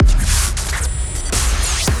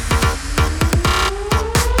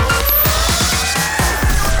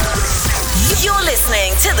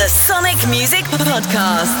House Music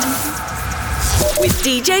Podcast with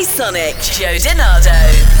DJ Sonic, Joe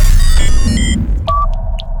DiNardo.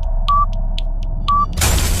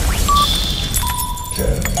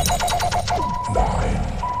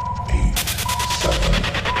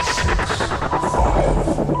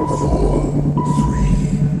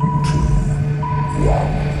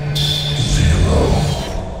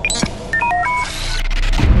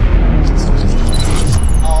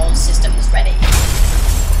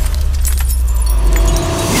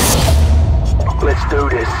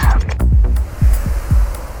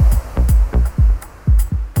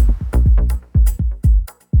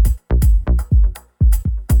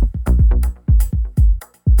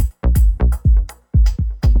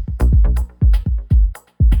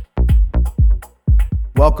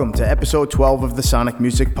 Welcome to episode 12 of the Sonic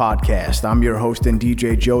Music Podcast. I'm your host and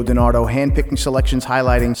DJ Joe DiNardo, handpicking selections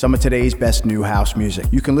highlighting some of today's best new house music.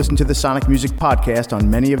 You can listen to the Sonic Music Podcast on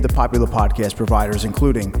many of the popular podcast providers,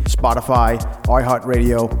 including Spotify,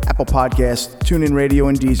 iHeartRadio, Apple Podcasts, TuneIn Radio,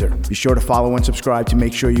 and Deezer. Be sure to follow and subscribe to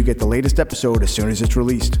make sure you get the latest episode as soon as it's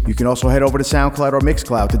released. You can also head over to SoundCloud or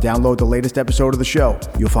Mixcloud to download the latest episode of the show.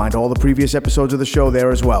 You'll find all the previous episodes of the show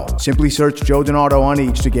there as well. Simply search Joe DiNardo on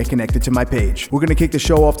each to get connected to my page. We're going to kick the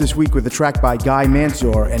show off this week with a track by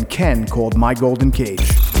Mantzur and Khen called My Golden Cage.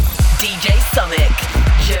 DJ Sonic,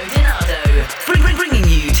 Joe DiNardo, bringing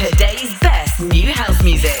you today's best new house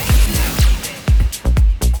music.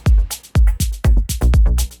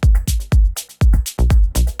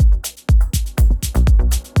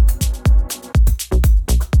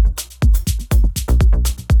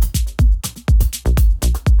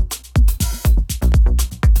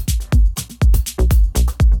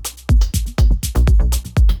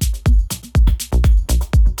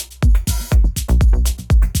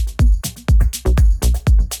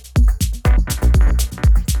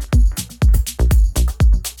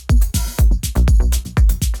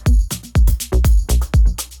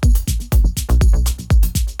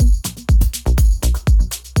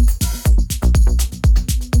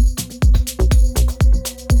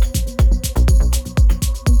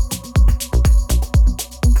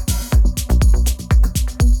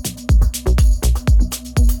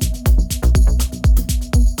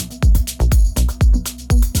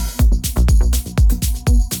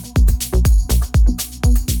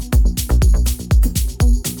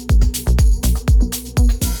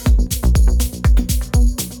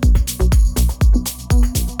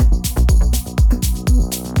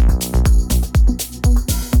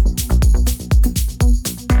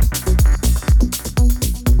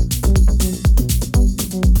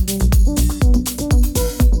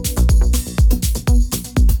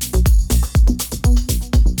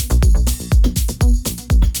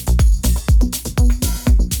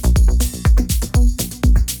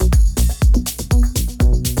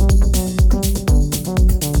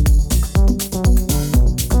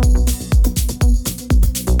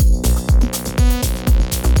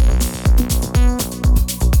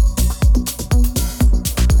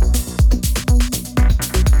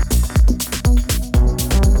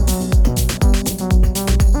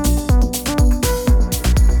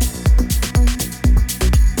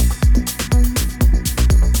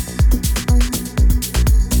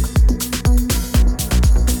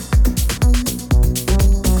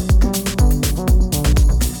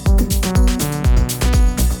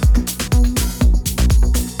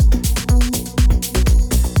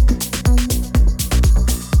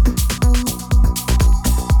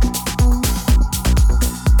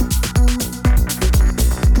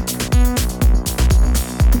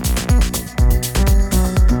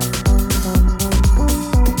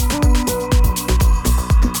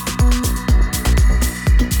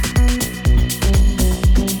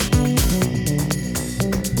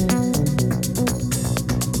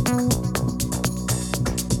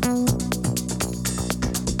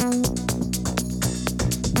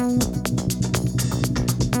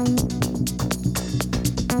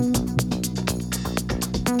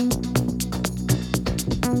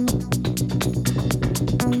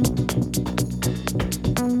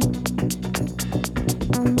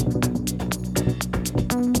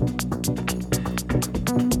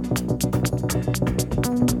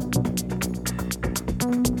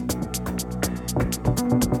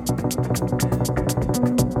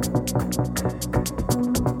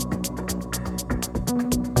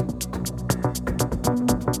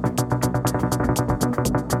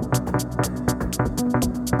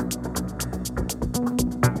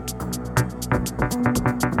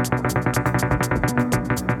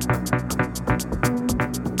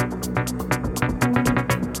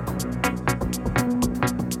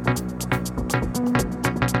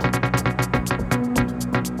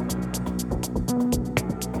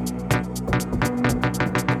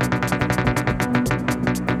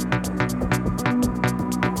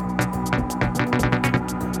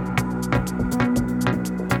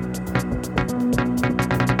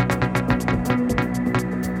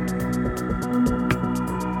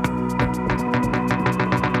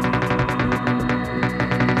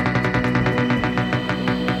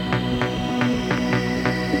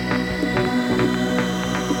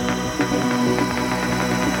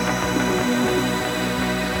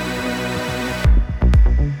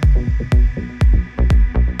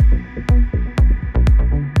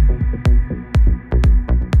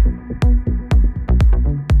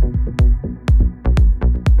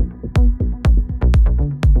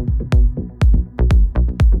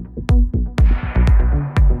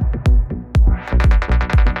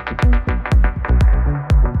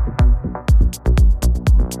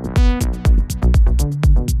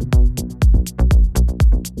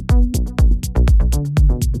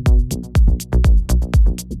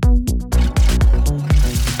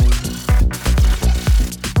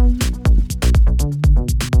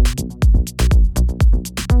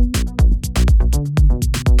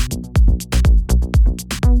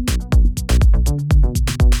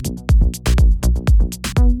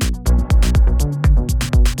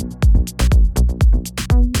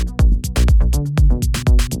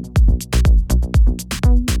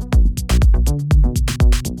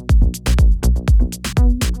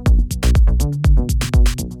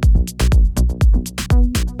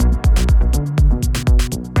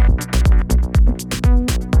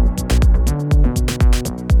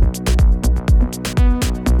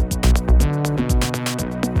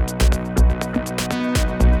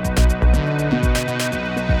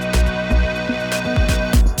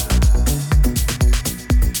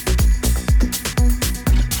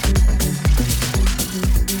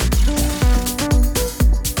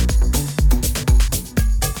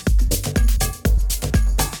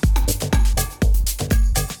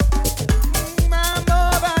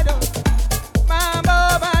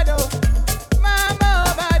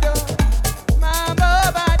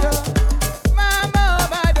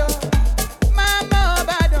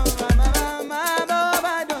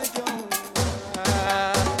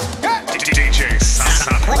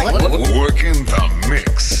 Working the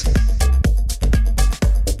mix.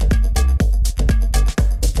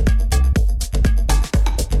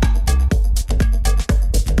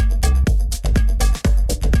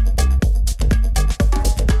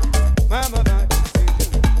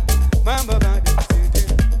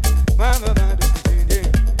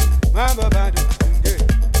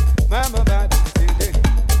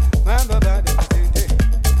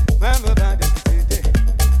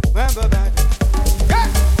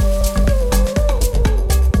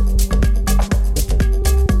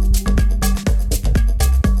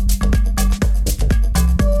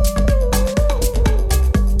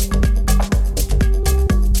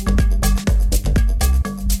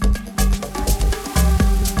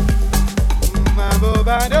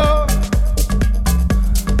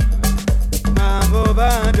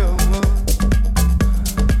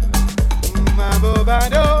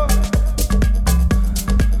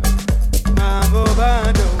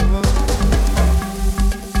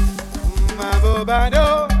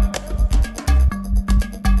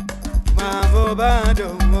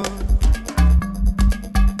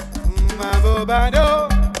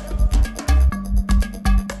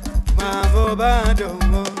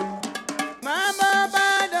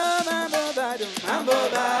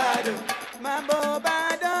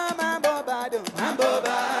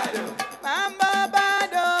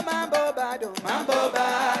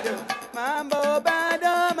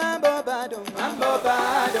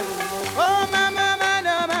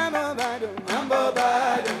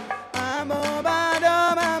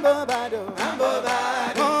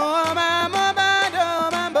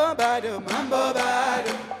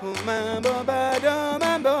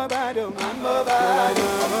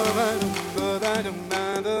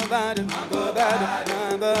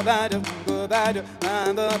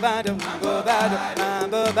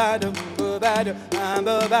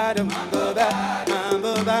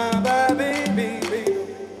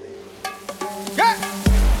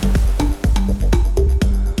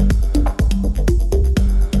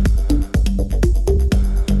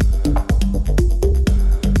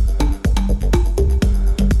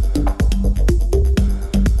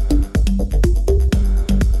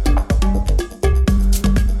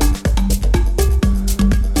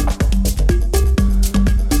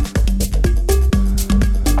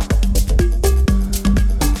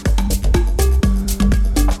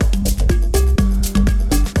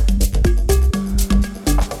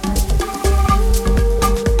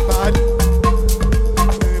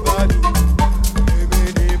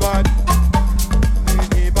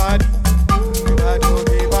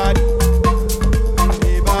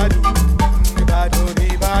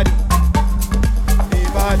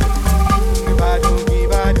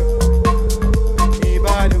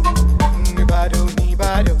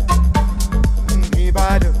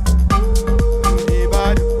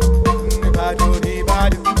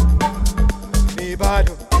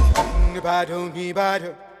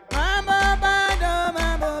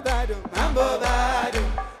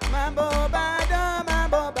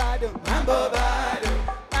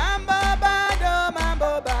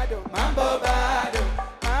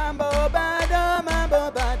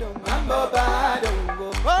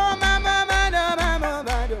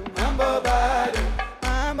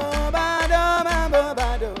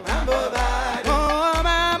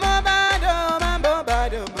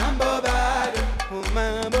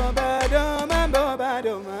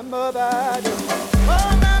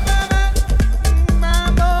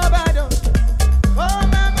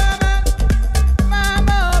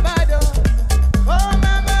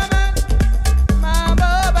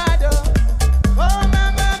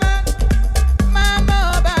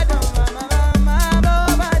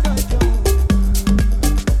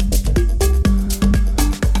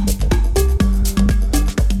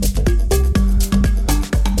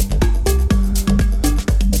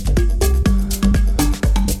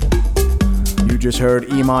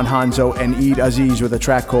 Heard Iman, Honzo, and Aziz with a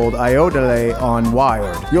track called Ayodele on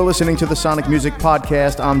Wired. You're listening to the Sonic Music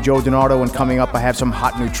Podcast. I'm Joe DiNardo, and coming up I have some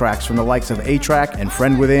hot new tracks from the likes of A-Trak and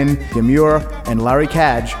Friend Within, Demuir, and Larry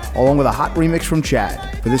Cadge, along with a hot remix from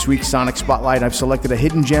Chad. For this week's Sonic Spotlight, I've selected a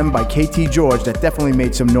hidden gem by KTGeorge that definitely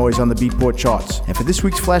made some noise on the Beatport charts. And for this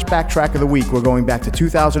week's flashback track of the week, we're going back to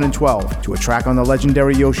 2012 to a track on the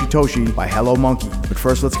legendary Yoshitoshi by Hellomonkey. But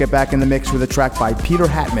first, let's get back in the mix with a track by Peter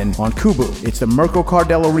Hatman on Kubu. It's the Mirco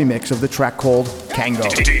Cardella remix of the track called Kango.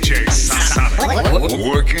 DJ Sonic,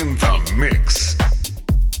 working the mix.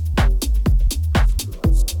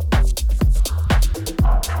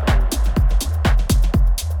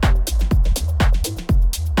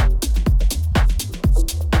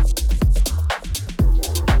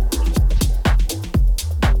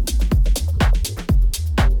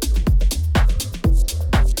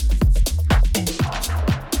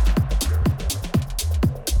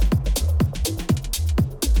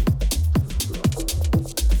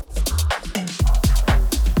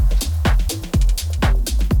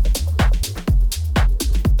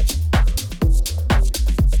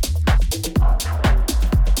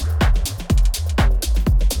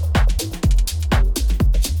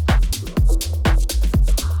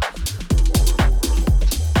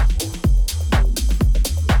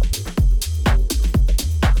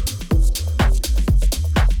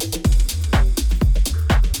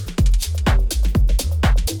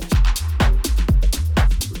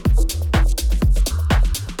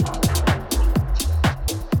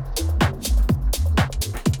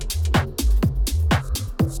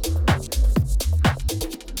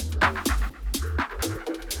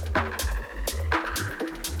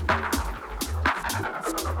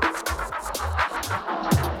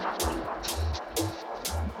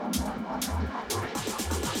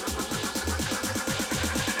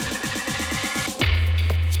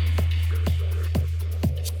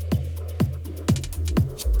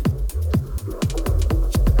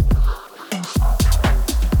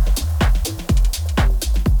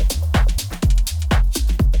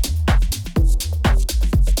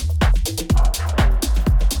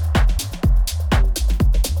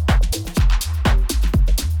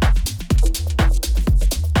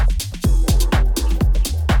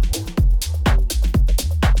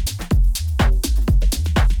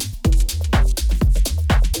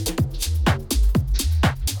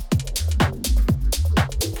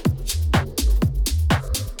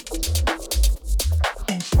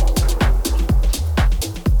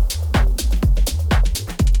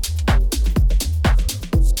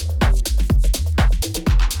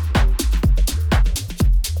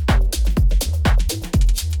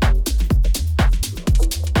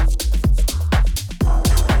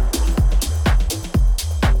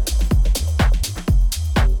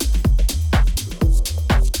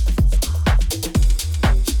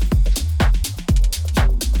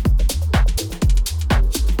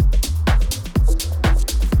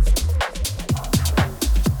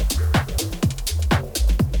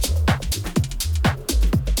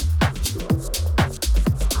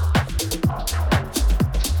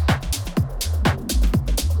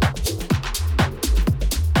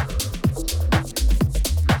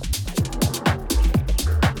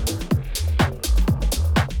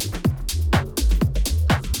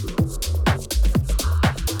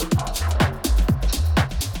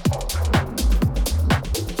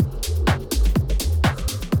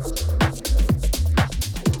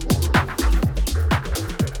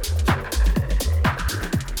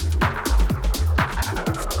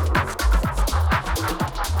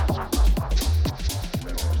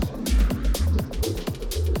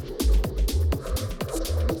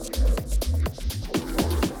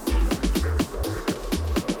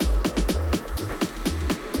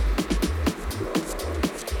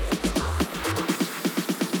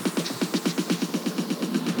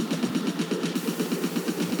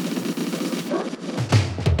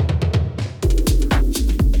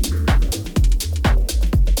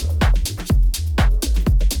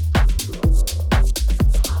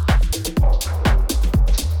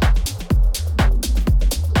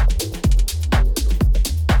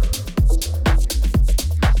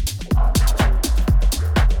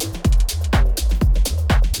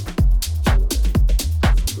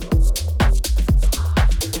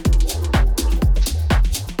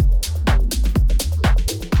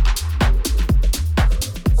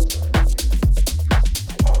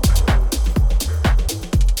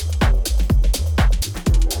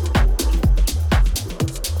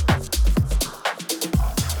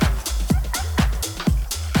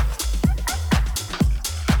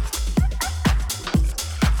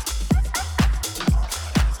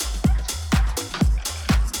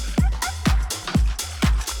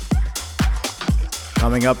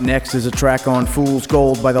 Coming up next is a track on Fool's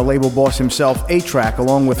Gold by the label boss himself, A-Trak,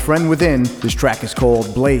 along with Friend Within. This track is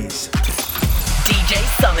called Blaze. DJ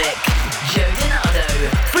Summit, Joe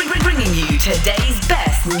DiNardo, bringing you today's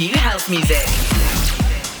best new house music.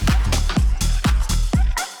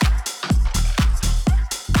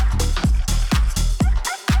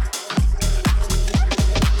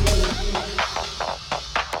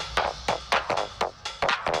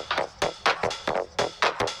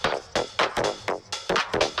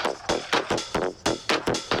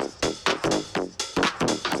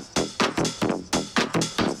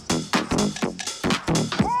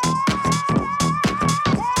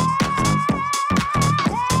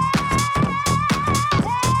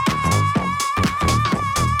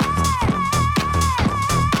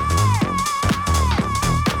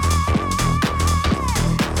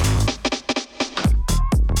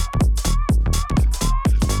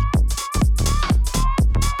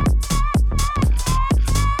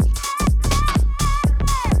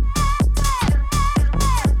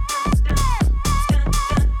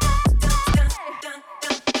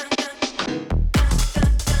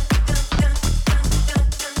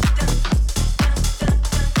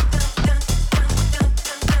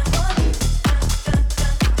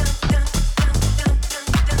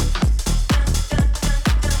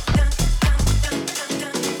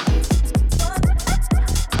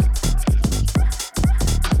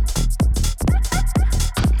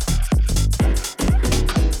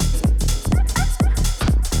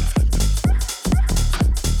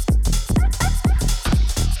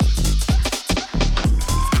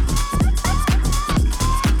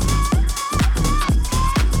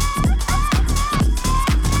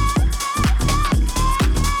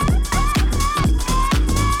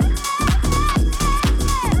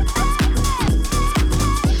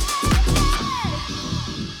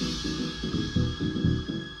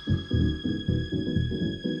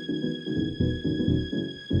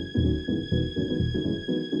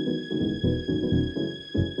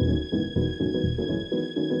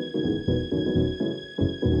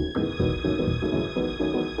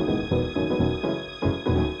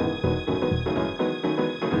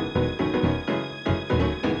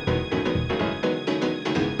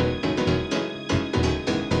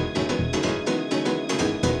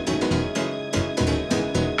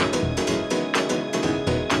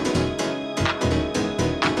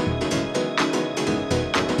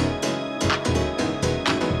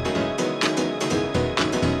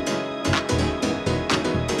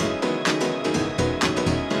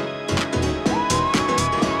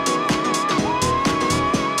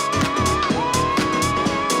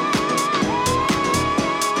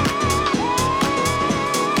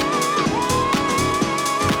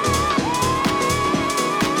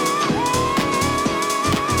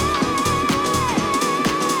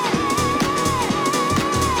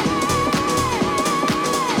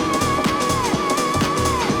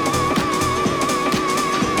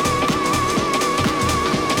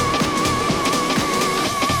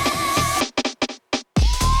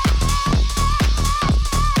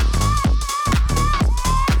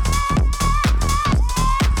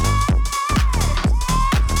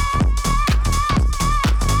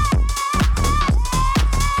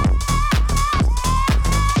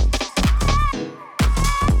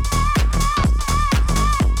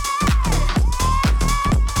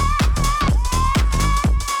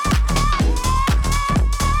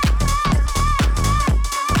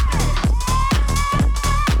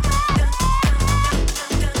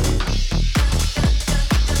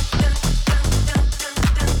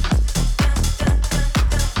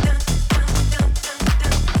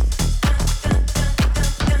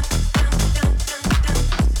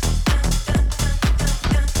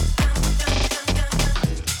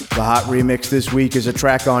 The hot remix this week is a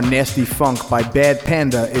track on NastyFunk by Bad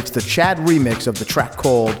Panda. It's the Chad remix of the track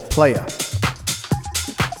called Playa.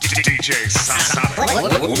 DJ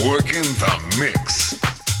Sonic working the mix.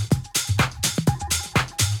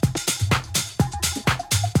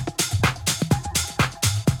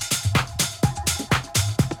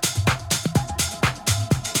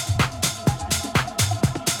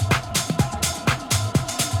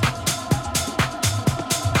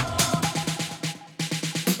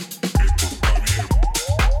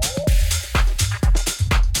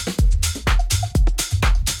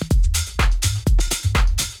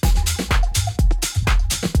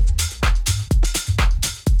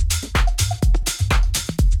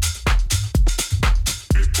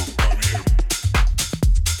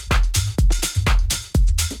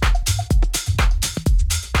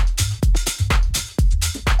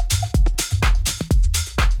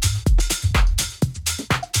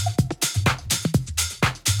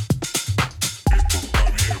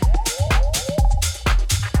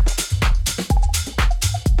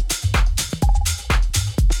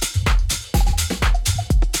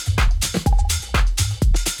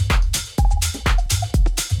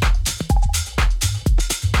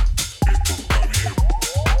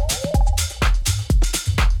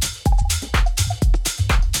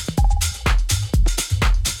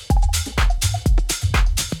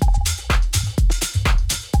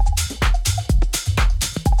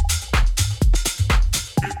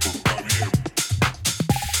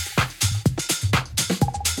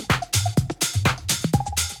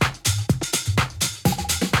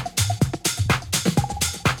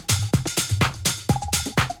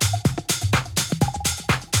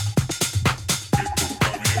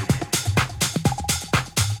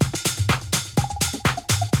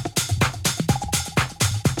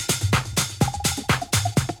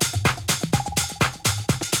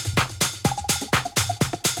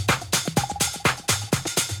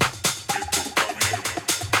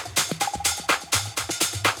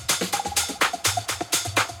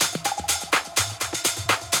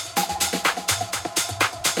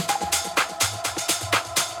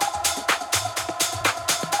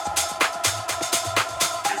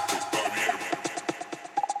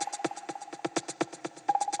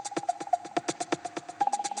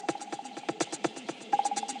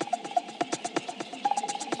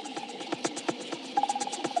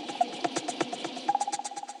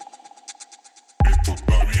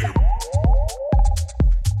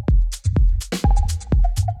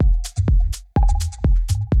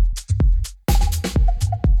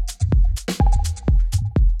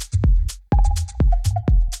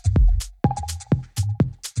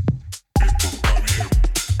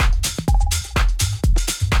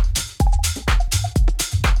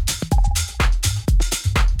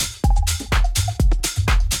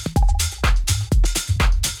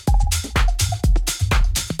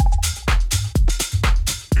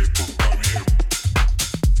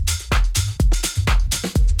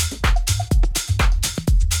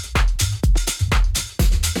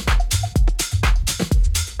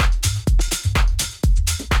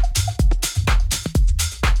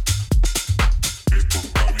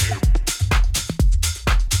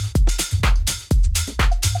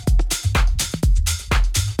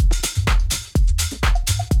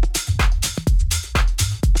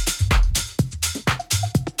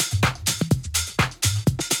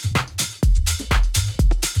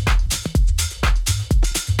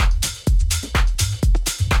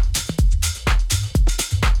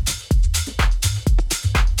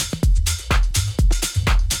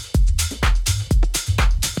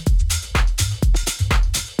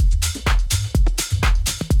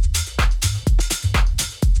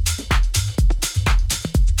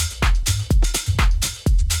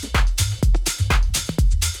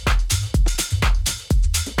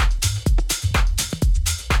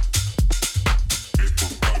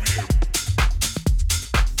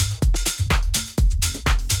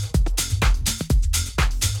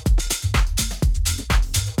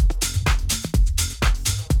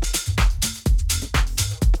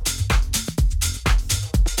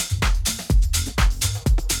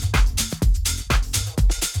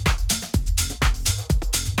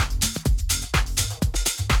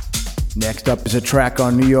 Next up is a track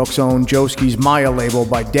on New York's own Joski's Maya label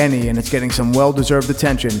by Denney, and it's getting some well-deserved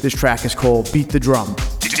attention. This track is called Beat the Drum.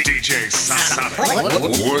 DJ Sonic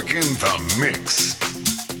working the mix.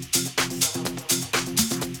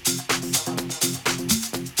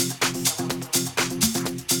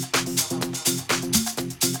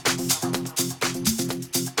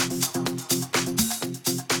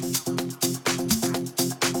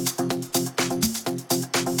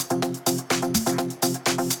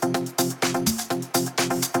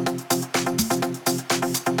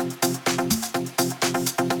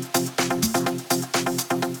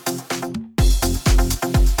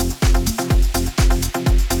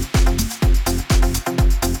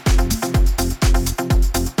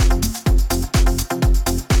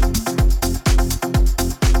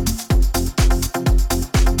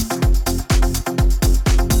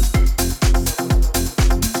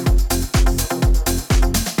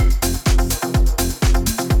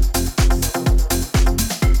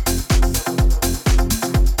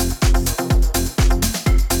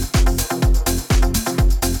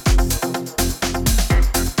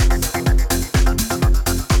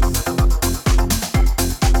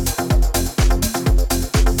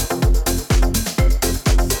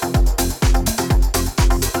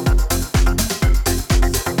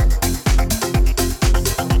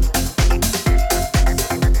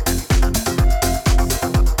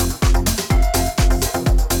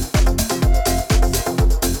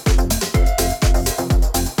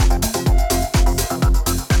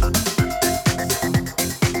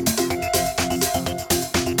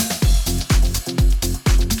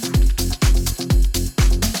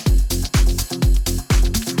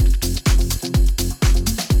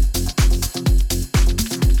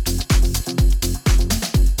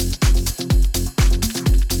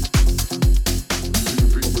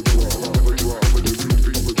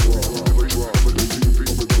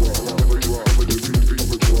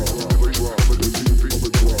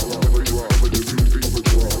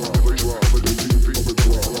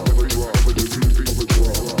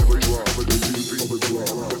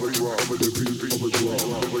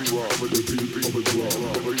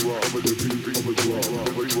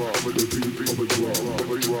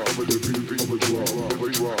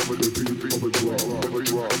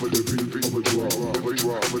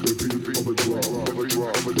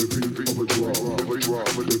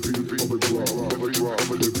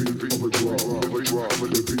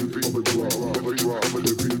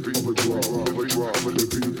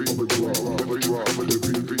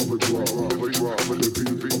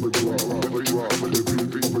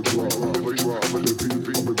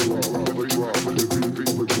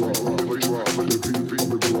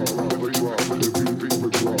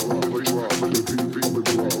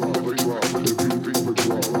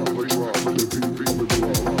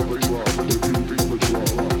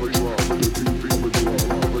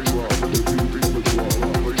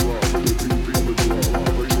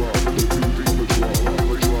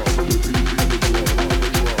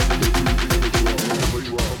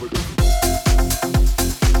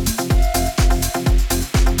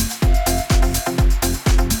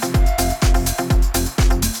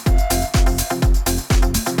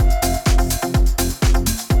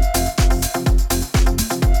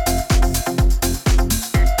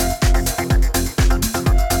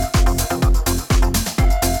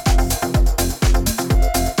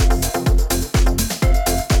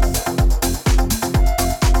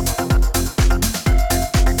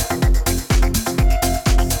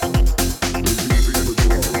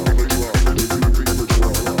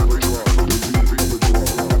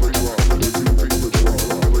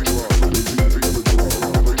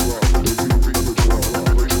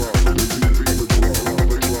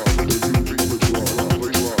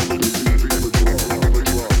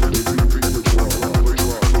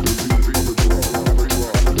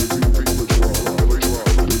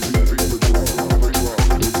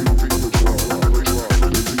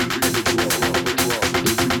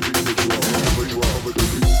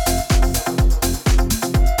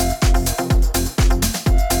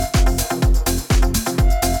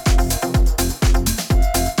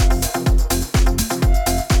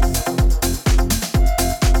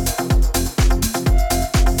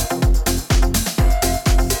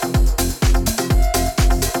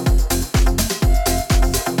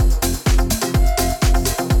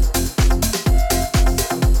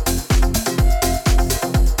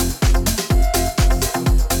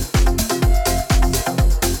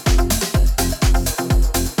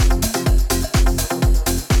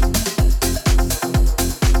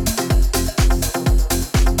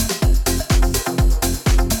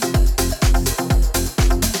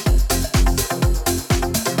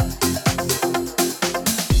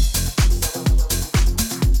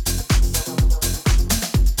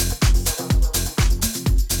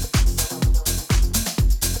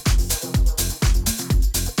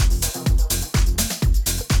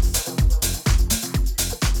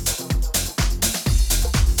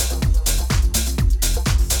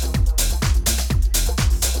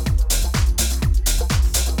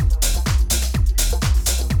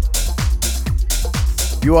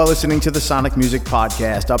 You are listening to the Sonic Music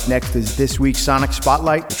Podcast. Up next is this week's Sonic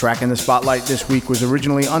Spotlight. The track in the Spotlight this week was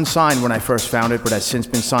originally unsigned when I first found it, but has since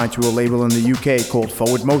been signed to a label in the UK called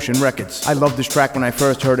Forward Motion Records. I loved this track when I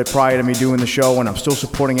first heard it prior to me doing the show, and I'm still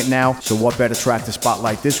supporting it now, so what better track to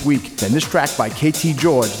spotlight this week than this track by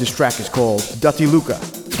KTGeorge. This track is called Dutty Luuca.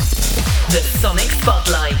 The Sonic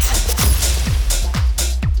Spotlight.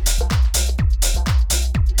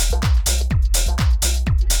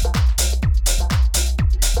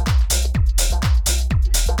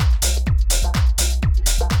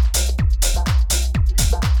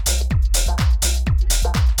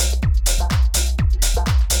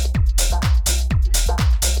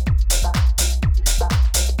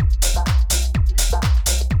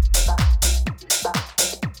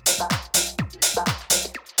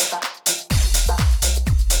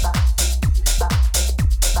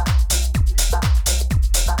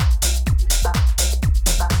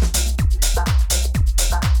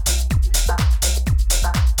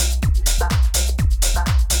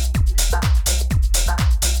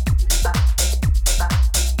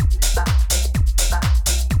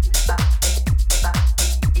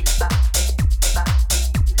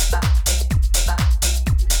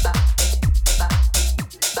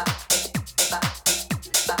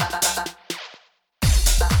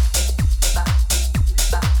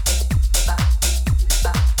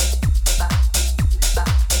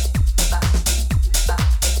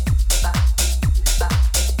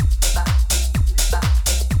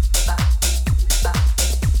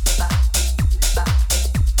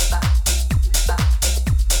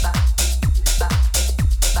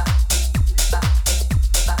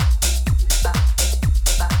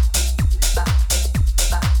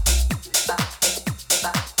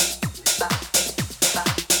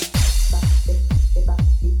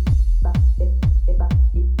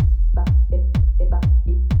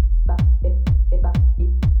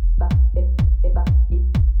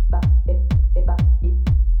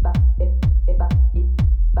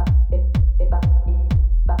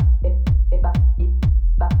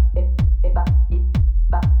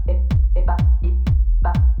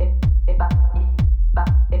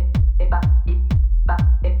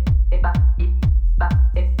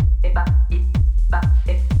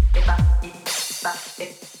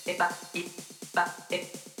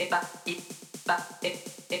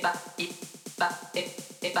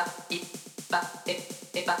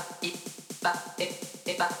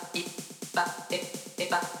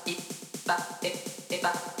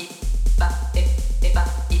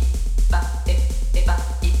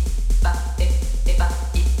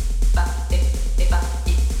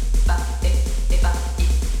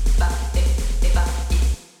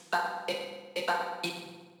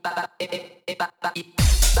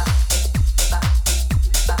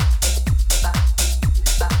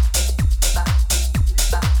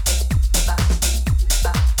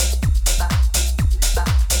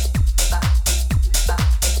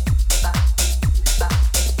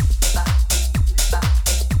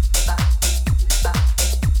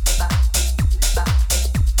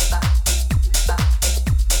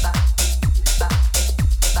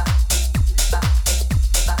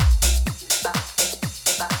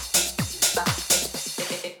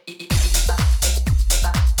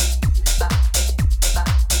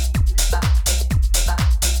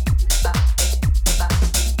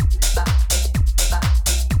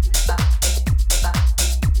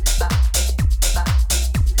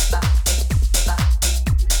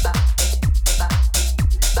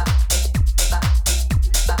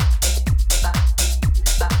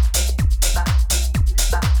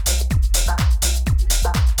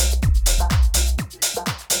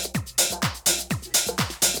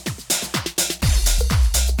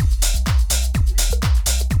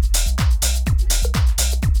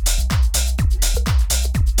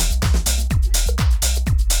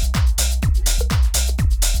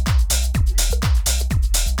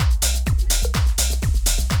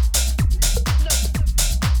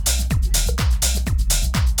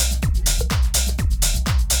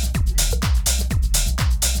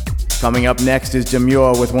 Coming up next is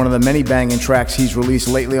Demuir with one of the many banging tracks he's released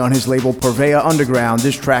lately on his label Purveyor Underground.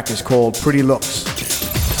 This track is called Pretty Looks.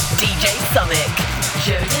 DJ Summit,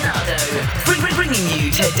 Joe DiNardo, bringing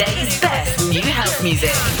you today's best new house music.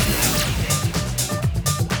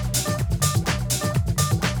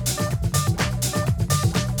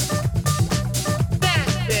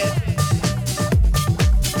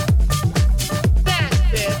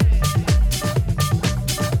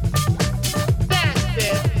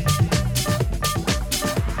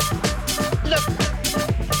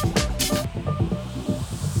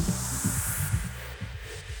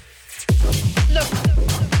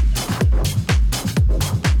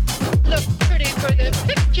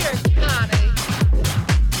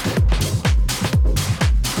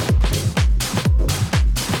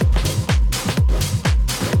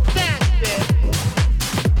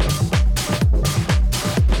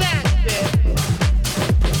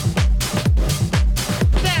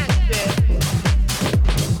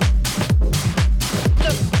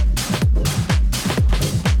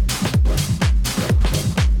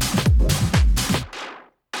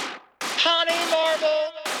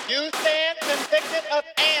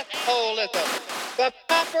 asshole-ism. The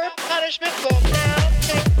proper punishment will now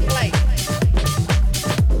take place.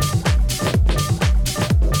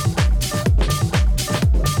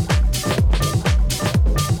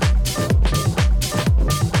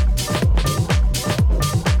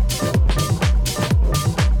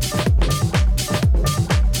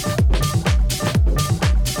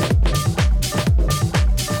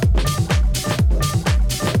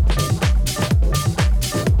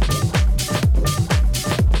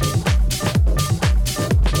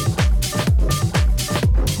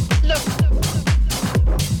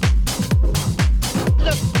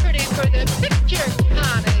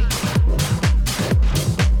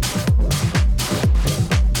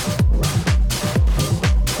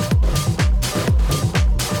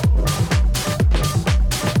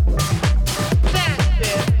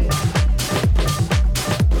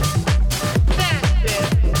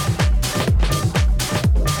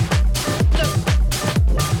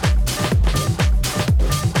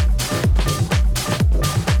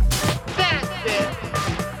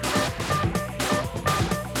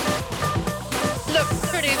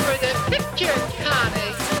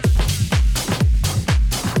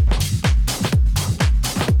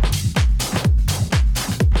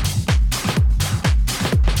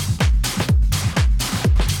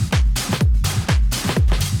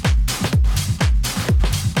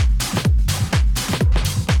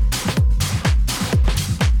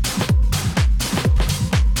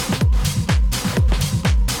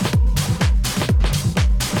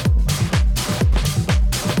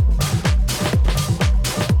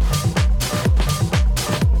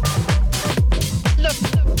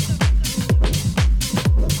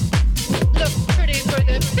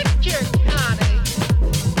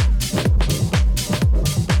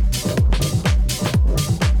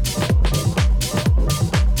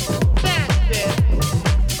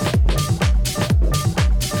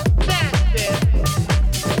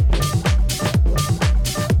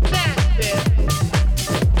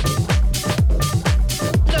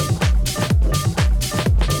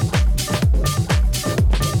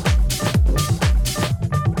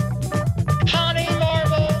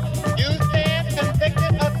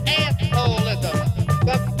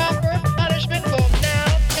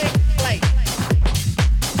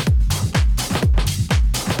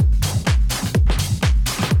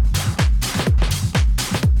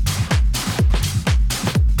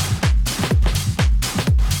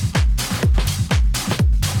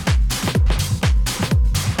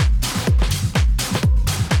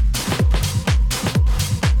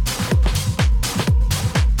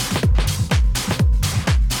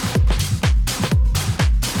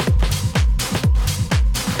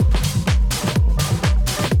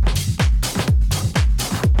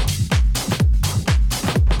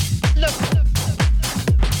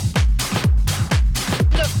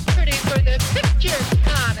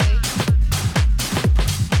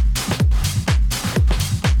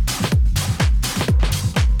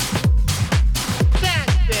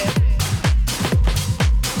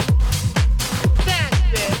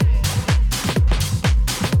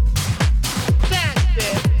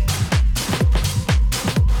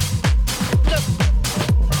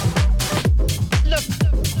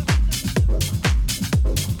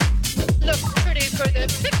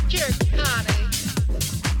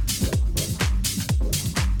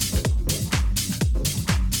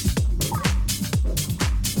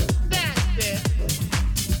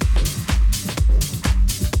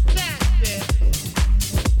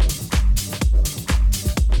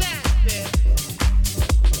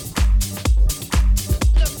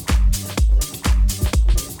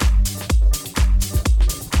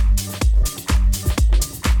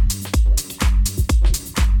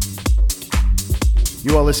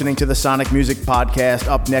 You are listening to the Sonic Music Podcast.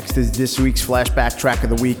 Up next is this week's flashback track of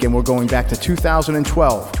the week, and we're going back to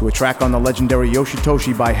 2012 to a track on the legendary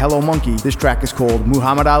Yoshitoshi by Hellomonkey. This track is called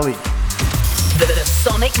Muhammad Ali. The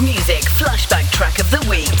Sonic Music flashback track of the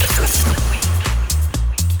week.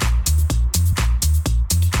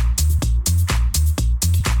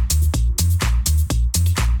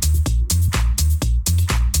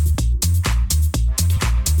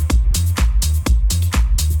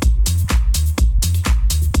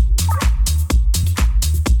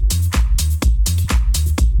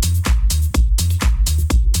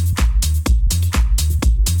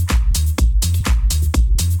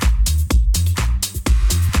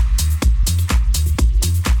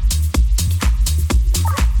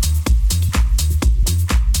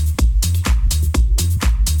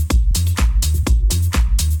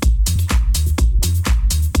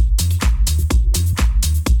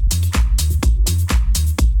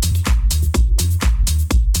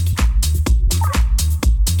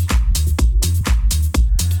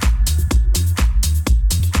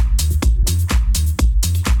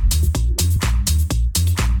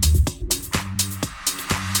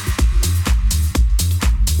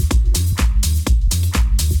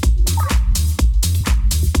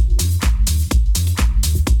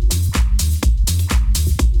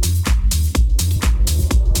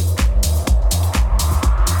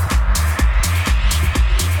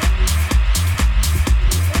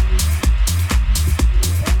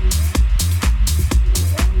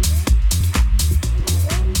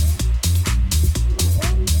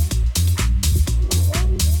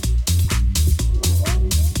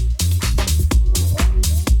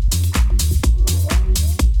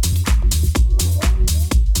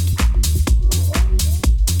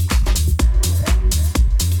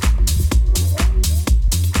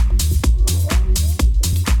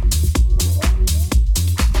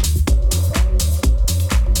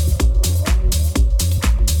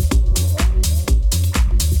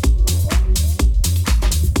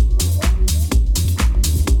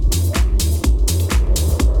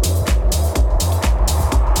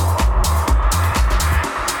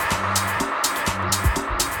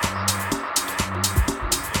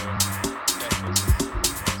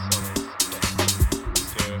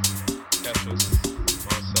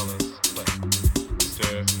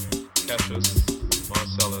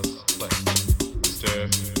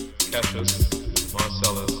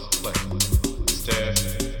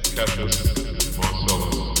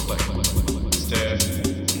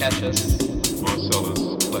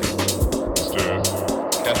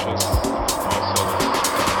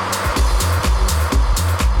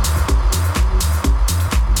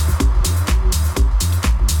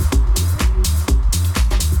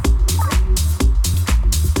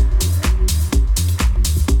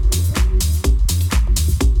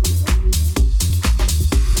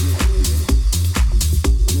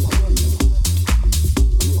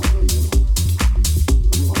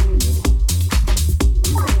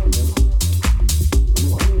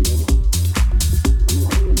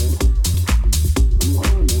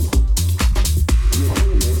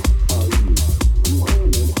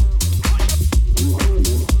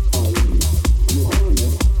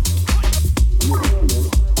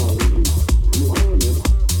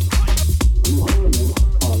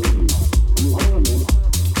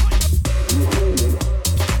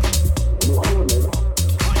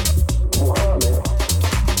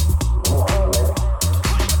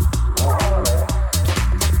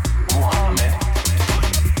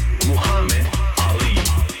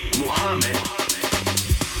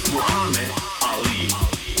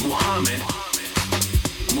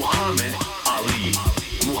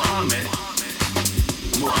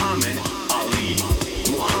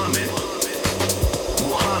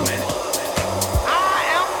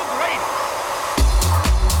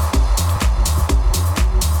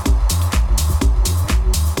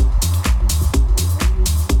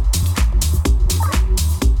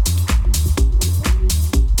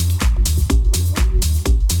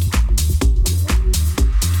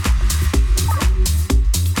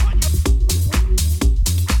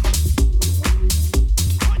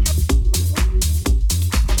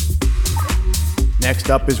 Next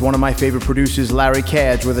up is one of my favorite producers, Larry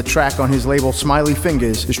Cadge, with a track on his label Smiley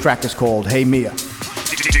Fingers. This track is called Hey Mia.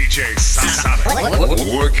 DJ Sonic.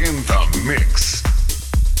 Working the mix.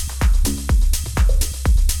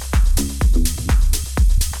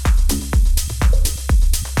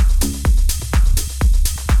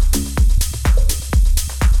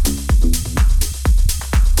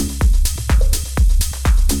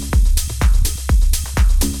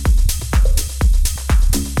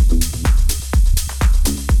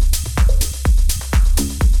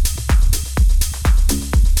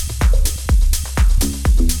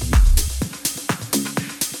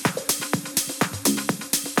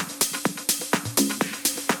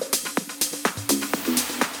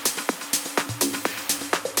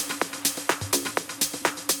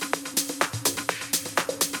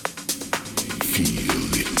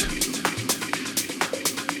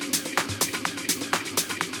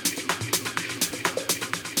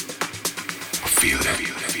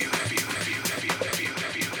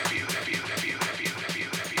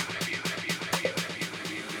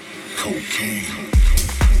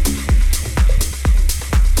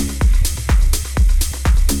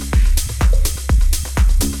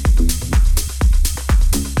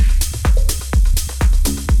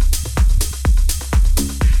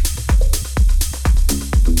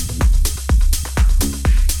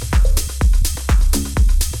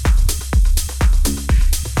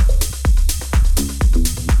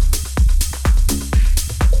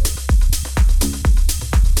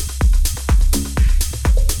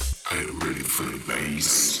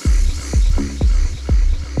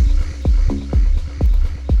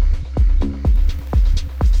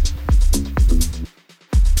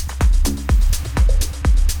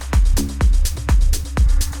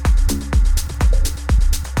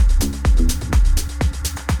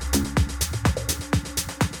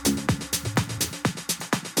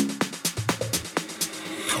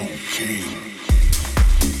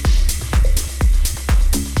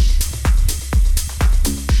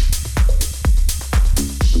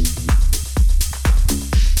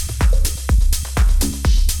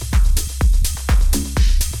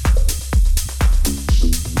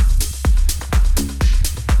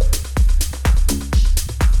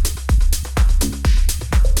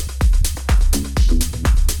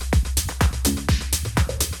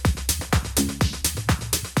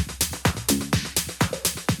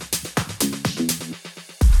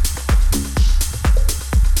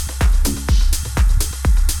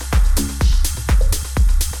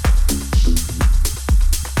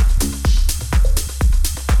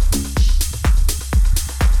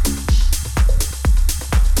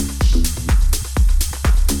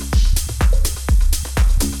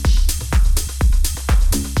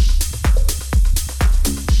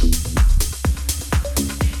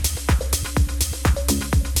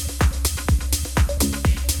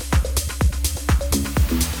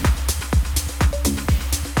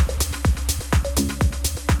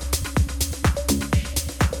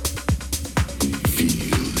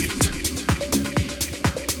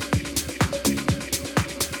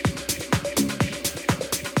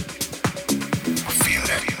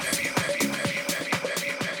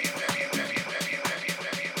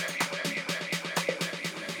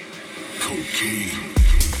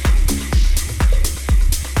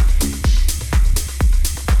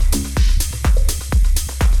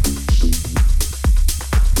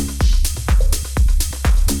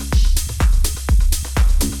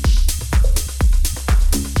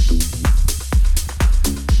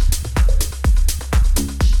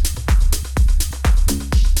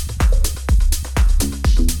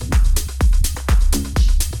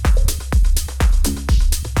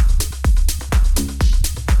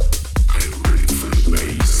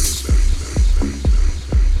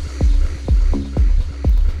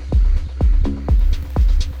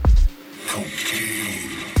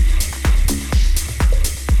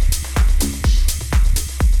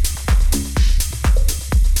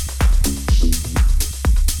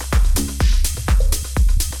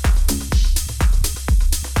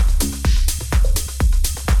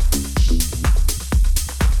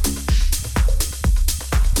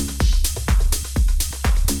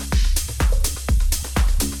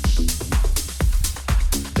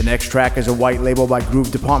 next track is a white label by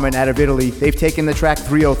Groove Department out of Italy. They've taken the track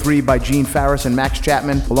 303 by Gene Farris and Max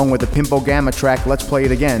Chapman, along with the Pimpo Gamma track Let's Play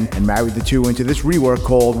It Again, and married the two into this rework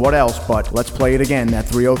called What Else But Let's Play It Again, that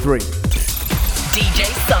 303. DJ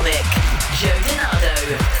Summit, Joe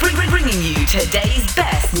DiNardo, bringing you today's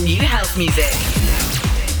best new house music.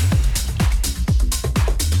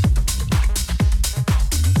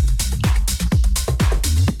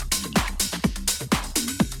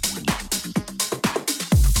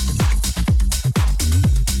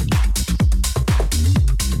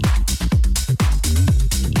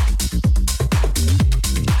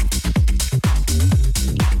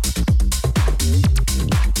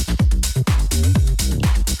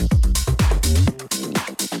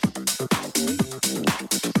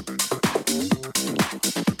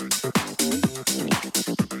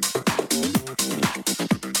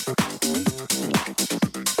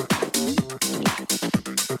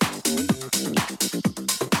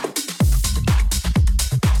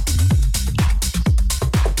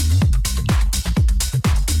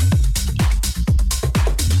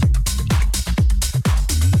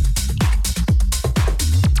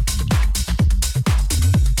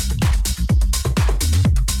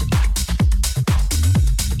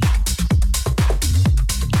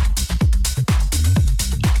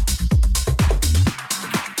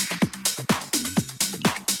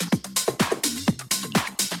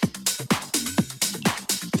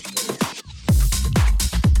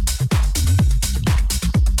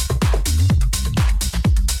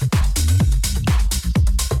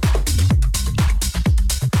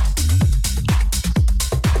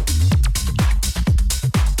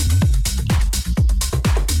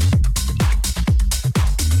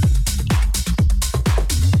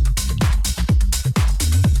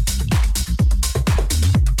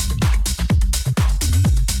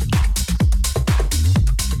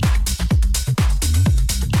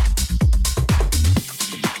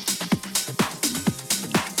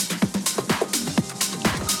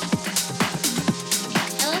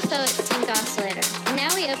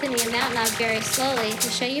 Very slowly to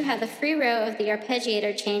show you how the free row of the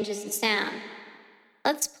arpeggiator changes the sound.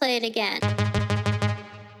 Let's play it again.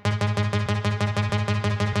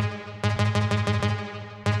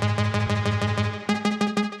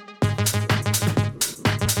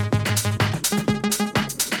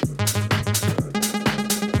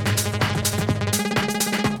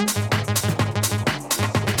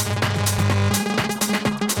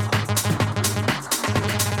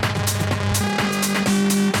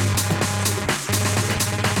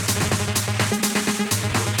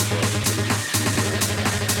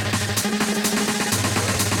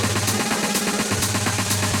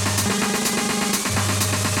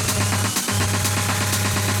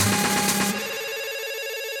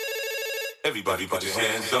 Everybody put your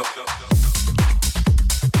hands up.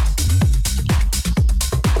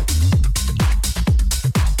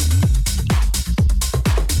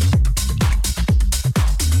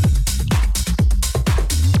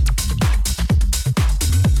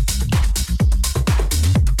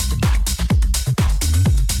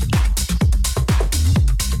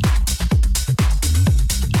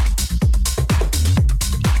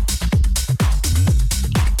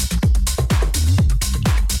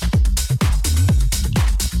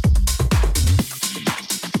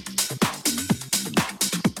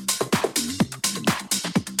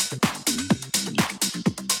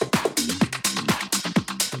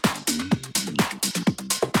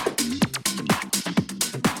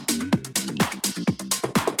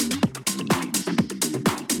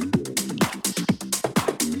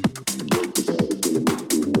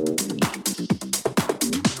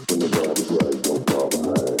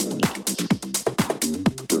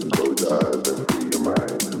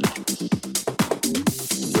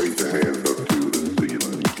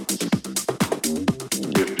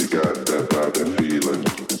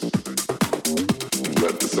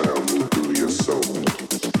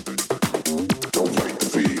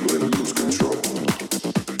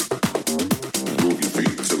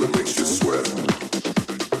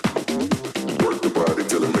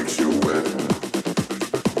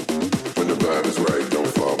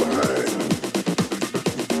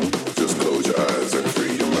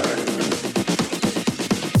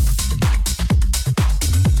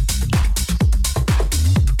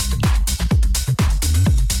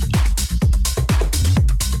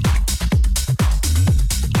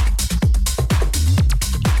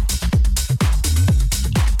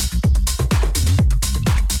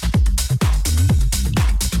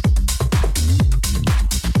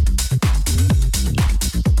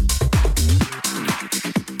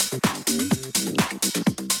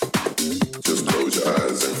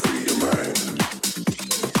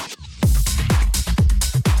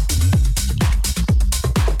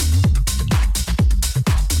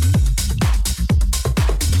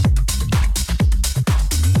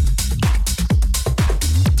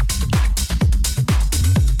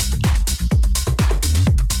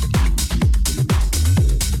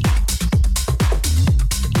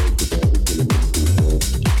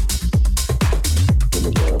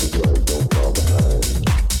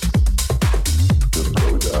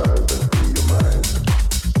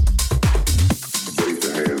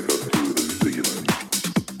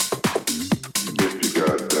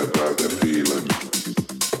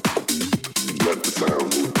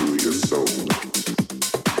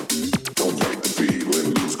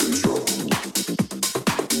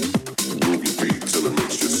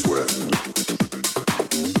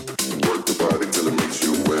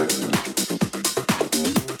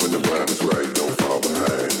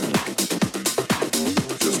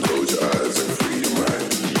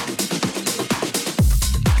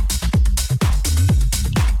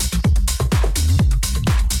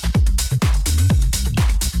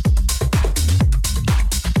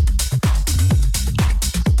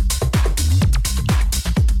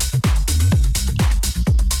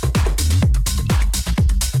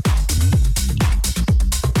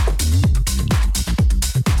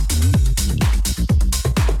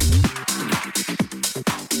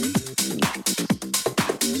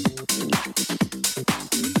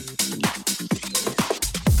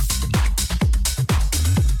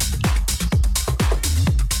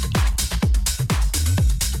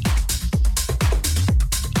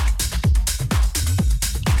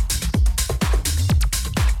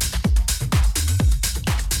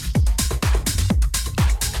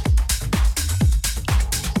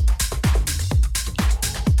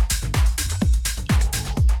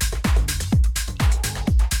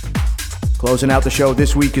 Closing out the show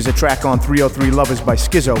this week is a track on 303 Lovers by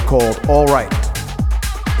Skizzo called All Right.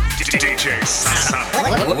 DJ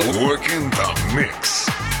Sonic working the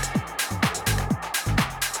mix.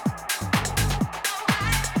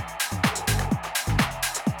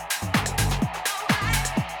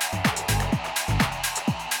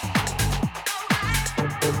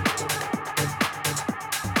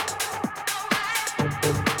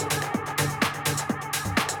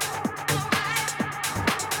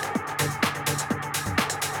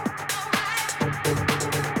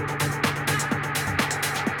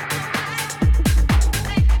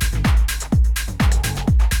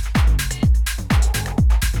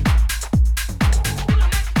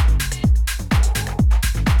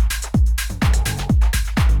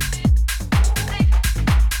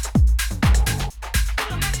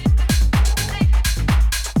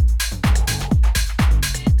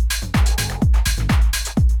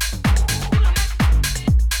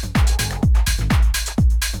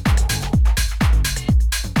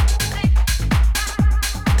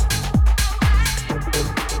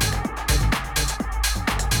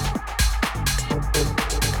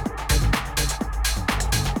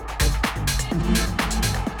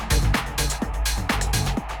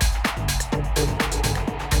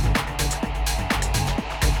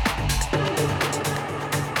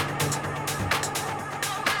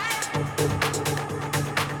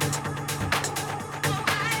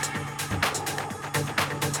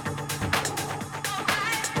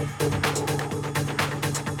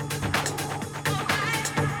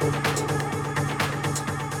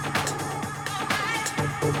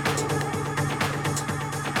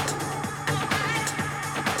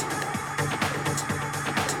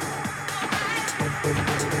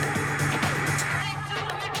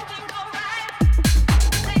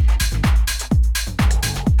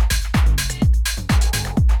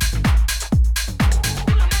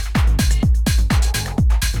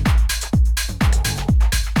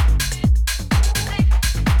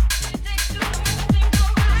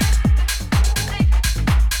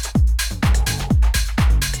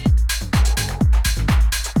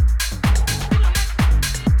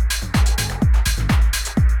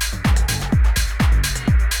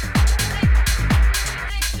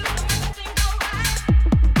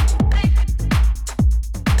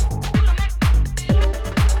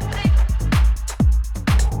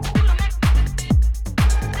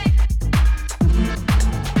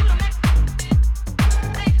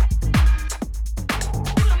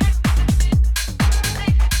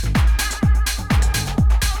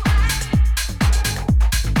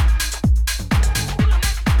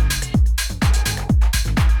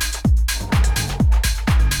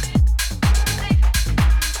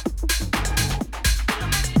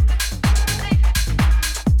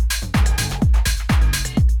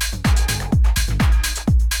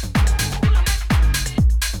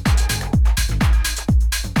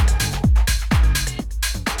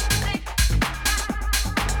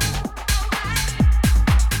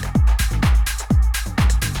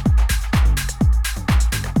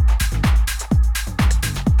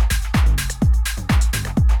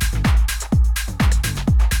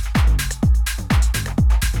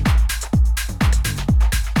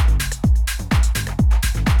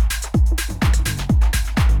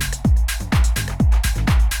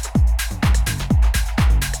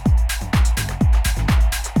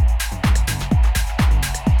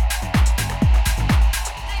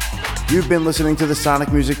 You've been listening to the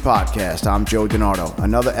Sonic Music Podcast. I'm Joe DiNardo.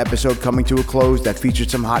 Another episode coming to a close that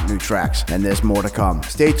featured some hot new tracks, and there's more to come.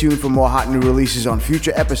 Stay tuned for more hot new releases on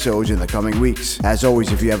future episodes in the coming weeks. As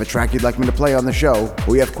always, if you have a track you'd like me to play on the show,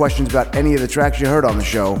 or you have questions about any of the tracks you heard on the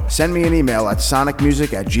show, send me an email at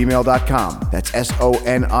sonicmusic@gmail.com. That's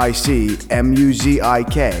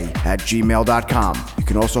SONICMUZIK@gmail.com. You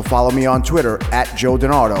can also follow me on Twitter @Joe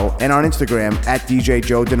DiNardo and on Instagram @DJ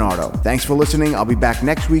Joe DiNardo. Thanks for listening. I'll be back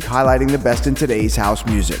next week highlighting the best in today's house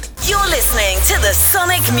music. You're listening to the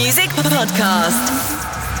Sonic Music Podcast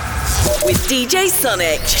with DJ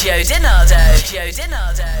Sonic, Joe DiNardo.